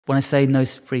When I say no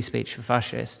free speech for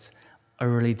fascists, I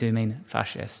really do mean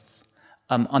fascists.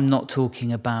 I'm not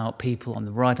talking about people on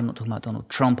the right, I'm not talking about Donald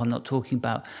Trump, I'm not talking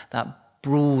about that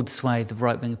broad swathe of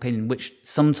right-wing opinion, which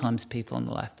sometimes people on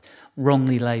the left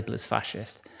wrongly label as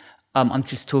fascist. I'm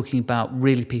just talking about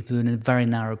really people who are in a very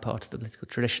narrow part of the political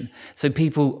tradition. So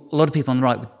a lot of people on the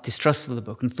right were distrustful of the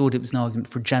book and thought it was an argument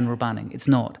for general banning. It's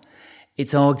not.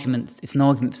 It's an argument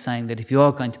for saying that if you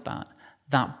are going to ban,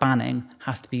 that banning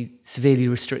has to be severely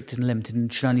restricted and limited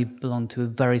and should only belong to a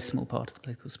very small part of the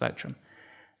political spectrum.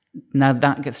 Now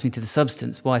that gets me to the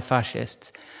substance, why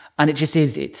fascists? And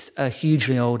it's a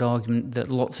hugely old argument that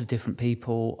lots of different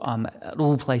people at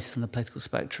all places on the political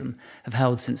spectrum have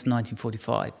held since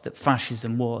 1945, that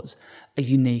fascism was a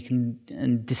unique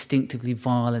and distinctively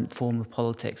violent form of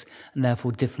politics, and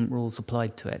therefore different rules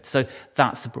applied to it. So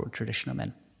that's the broad tradition I'm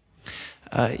in.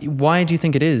 Why do you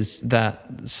think it is that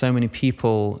so many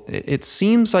people, it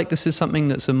seems like this is something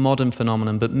that's a modern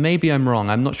phenomenon, but maybe I'm wrong.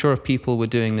 I'm not sure if people were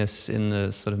doing this in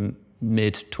the sort of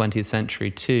mid-20th century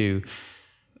too,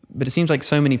 but it seems like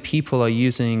so many people are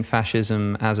using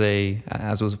fascism as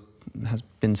has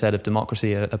been said of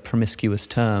democracy, a promiscuous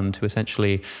term to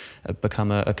essentially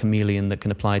become a chameleon that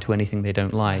can apply to anything they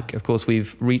don't like. Of course,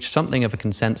 we've reached something of a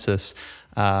consensus,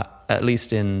 at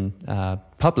least in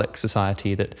public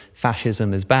society, that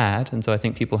fascism is bad. And so I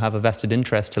think people have a vested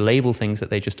interest to label things that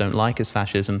they just don't like as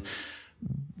fascism.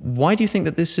 Why do you think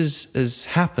that this has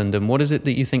happened? And what is it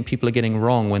that you think people are getting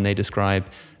wrong when they describe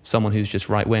someone who's just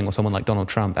right-wing or someone like Donald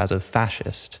Trump as a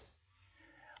fascist?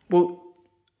 Well,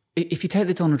 if you take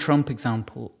the Donald Trump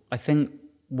example, I think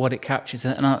what it captures,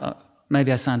 and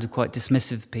maybe I sounded quite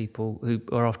dismissive of people who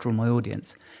are after all my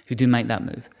audience, who do make that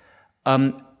move.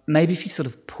 Maybe if you sort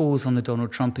of pause on the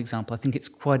Donald Trump example, I think it's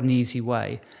quite an easy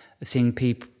way of seeing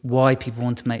why people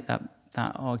want to make that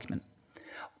argument.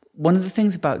 One of the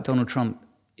things about Donald Trump,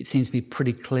 it seems to be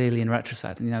pretty clearly in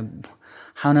retrospect,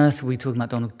 how on earth are we talking about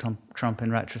Donald Trump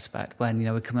in retrospect when,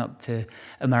 we're coming up to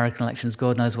American elections,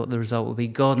 God knows what the result will be,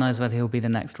 God knows whether he'll be the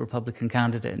next Republican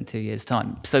candidate in 2 years'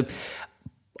 time. So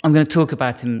I'm going to talk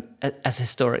about him as a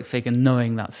historic figure,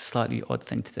 knowing that's a slightly odd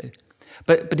thing to do.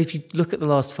 But if you look at the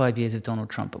last 5 years of Donald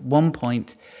Trump, at one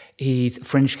point he's a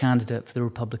fringe candidate for the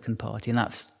Republican Party, and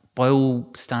that's by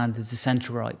all standards a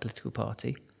centre-right political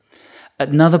party. At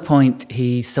another point,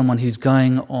 he's someone who's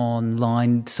going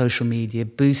online, social media,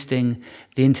 boosting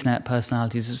the internet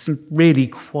personalities of some really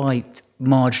quite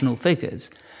marginal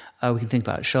figures. We can think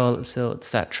about Charlottesville,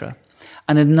 etc.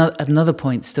 And at another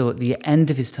point, still at the end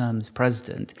of his term as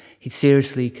president, he's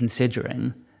seriously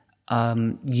considering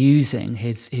using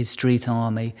his street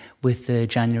army with the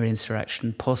January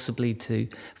insurrection, possibly to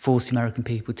force the American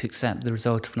people to accept the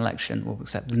result of an election, or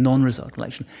accept the non-result of an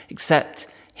election, accept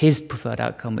his preferred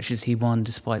outcome, which is he won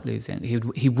despite losing.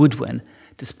 He would win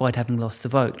despite having lost the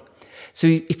vote. So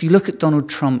if you look at Donald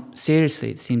Trump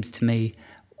seriously, it seems to me,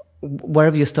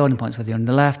 wherever your starting point is, whether you're on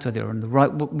the left, whether you're on the right,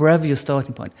 wherever your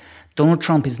starting point, Donald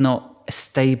Trump is not a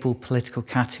stable political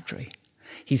category.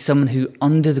 He's someone who,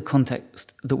 under the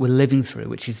context that we're living through,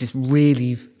 which is this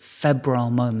really febrile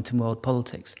moment in world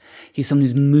politics, he's someone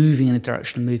who's moving in a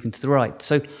direction of moving to the right.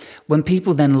 So when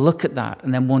people then look at that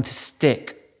and then want to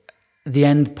stick the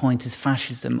end point is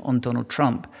fascism on Donald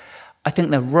Trump, I think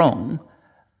they're wrong,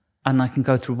 and I can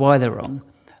go through why they're wrong,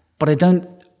 but I don't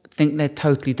think they're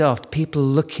totally daft. People are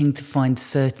looking to find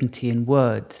certainty in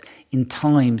words, in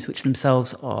times which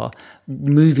themselves are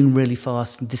moving really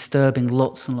fast and disturbing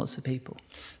lots and lots of people.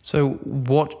 So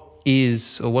what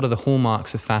are the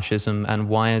hallmarks of fascism, and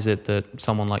why is it that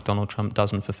someone like Donald Trump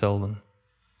doesn't fulfill them?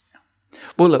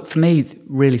 Well, look, for me,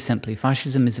 really simply,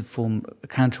 fascism is a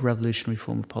counter-revolutionary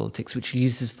form of politics which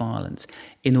uses violence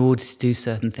in order to do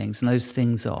certain things. And those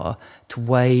things are to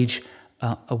wage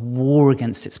a war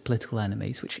against its political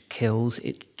enemies, which it kills,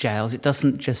 it jails. It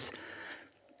doesn't just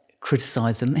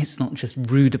criticise them, it's not just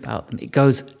rude about them. It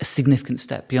goes a significant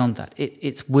step beyond that.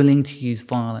 It's willing to use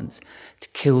violence to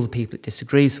kill the people it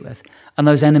disagrees with. And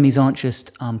those enemies aren't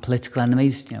just political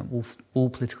enemies. All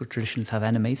political traditions have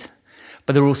enemies,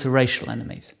 but they're also racial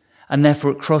enemies. And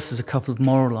therefore it crosses a couple of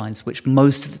moral lines which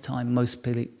most of the time most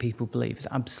people believe is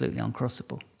absolutely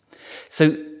uncrossable.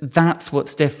 So that's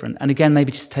what's different. And again,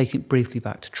 maybe just taking it briefly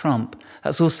back to Trump,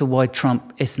 that's also why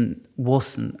Trump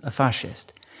wasn't a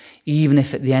fascist. Even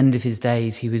if at the end of his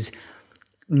days he was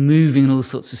moving in all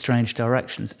sorts of strange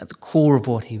directions, at the core of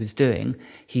what he was doing,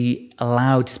 he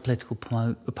allowed his political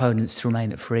opponents to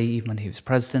remain at free even when he was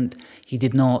president. He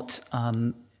did not,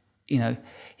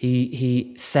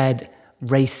 he said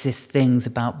racist things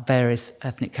about various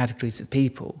ethnic categories of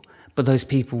people, but those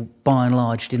people, by and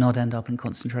large, did not end up in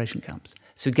concentration camps.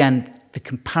 So again, the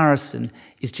comparison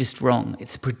is just wrong.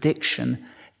 It's a prediction.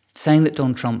 Saying that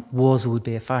Donald Trump was or would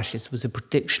be a fascist was a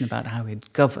prediction about how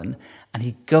he'd govern, and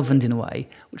he governed in a way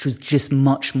which was just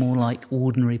much more like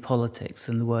ordinary politics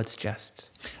than the word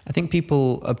suggests. I think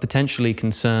people are potentially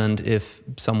concerned if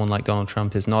someone like Donald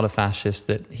Trump is not a fascist,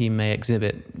 that he may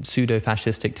exhibit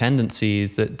pseudo-fascistic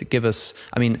tendencies that give us...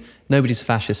 I mean, nobody's a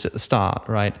fascist at the start,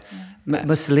 right?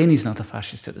 Mussolini's not a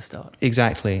fascist at the start.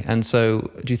 Exactly. And so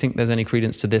do you think there's any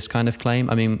credence to this kind of claim?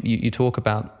 I mean, you talk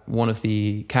about one of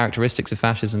the characteristics of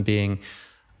fascism being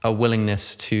a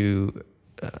willingness to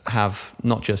have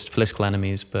not just political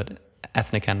enemies, but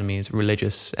ethnic enemies,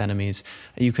 religious enemies.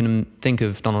 You can think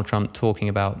of Donald Trump talking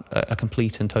about a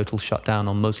complete and total shutdown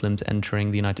on Muslims entering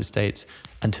the United States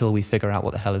until we figure out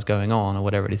what the hell is going on, or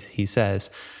whatever it is he says.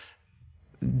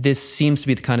 This seems to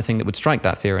be the kind of thing that would strike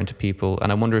that fear into people,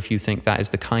 and I wonder if you think that is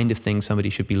the kind of thing somebody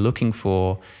should be looking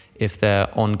for if they're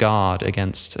on guard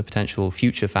against a potential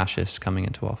future fascist coming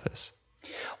into office.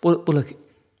 Well, look,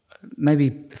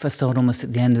 maybe if I start almost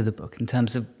at the end of the book in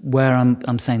terms of where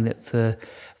I'm saying that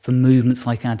for movements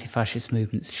like anti-fascist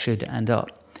movements should end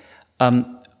up.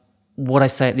 What I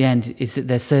say at the end is that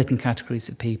there's certain categories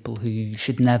of people who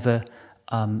should never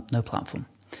no platform.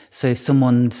 So if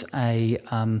someone's a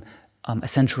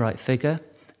centre-right figure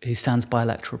who stands by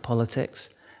electoral politics,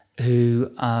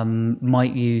 who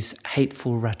might use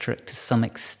hateful rhetoric to some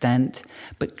extent,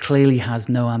 but clearly has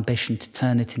no ambition to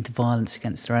turn it into violence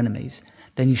against their enemies,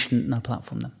 then you shouldn't no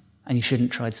platform them. And you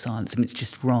shouldn't try to silence them. It's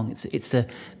just wrong. It's a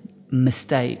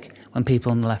mistake when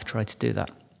people on the left try to do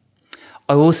that.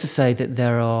 I also say that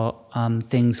there are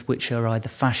things which are either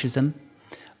fascism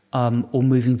or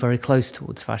moving very close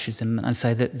towards fascism. And I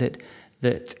say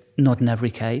that not in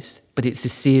every case, but it's a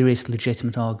serious,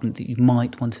 legitimate argument that you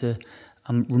might want to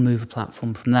remove a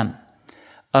platform from them.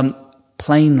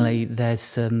 Plainly, there's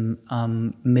some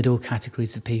middle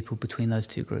categories of people between those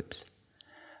two groups.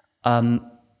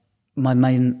 My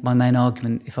main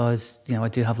argument, if I was, I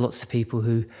do have lots of people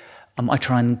who I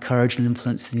try and encourage and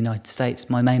influence in the United States.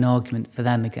 My main argument for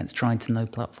them against trying to no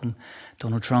platform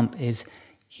Donald Trump is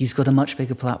he's got a much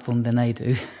bigger platform than they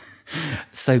do.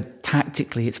 So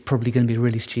tactically, it's probably going to be a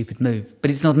really stupid move.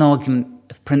 But it's not an argument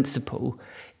of principle.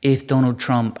 If Donald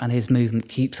Trump and his movement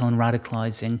keeps on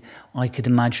radicalising, I could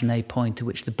imagine a point at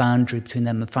which the boundary between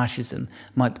them and fascism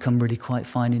might become really quite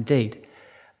fine indeed.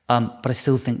 But I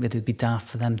still think that it would be daft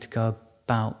for them to go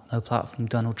about no platform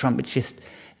Donald Trump. It just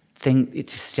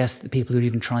suggests that people who are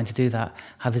even trying to do that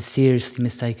have a seriously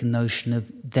mistaken notion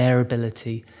of their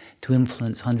ability to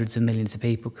influence hundreds of millions of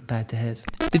people compared to his.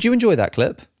 Did you enjoy that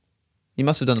clip? You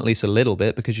must have done at least a little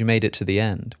bit because you made it to the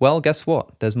end. Well, guess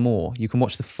what? There's more. You can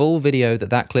watch the full video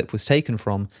that clip was taken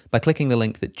from by clicking the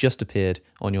link that just appeared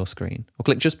on your screen, or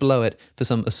click just below it for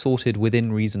some assorted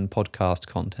Within Reason podcast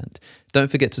content.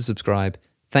 Don't forget to subscribe.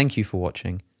 Thank you for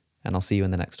watching, and I'll see you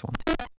in the next one.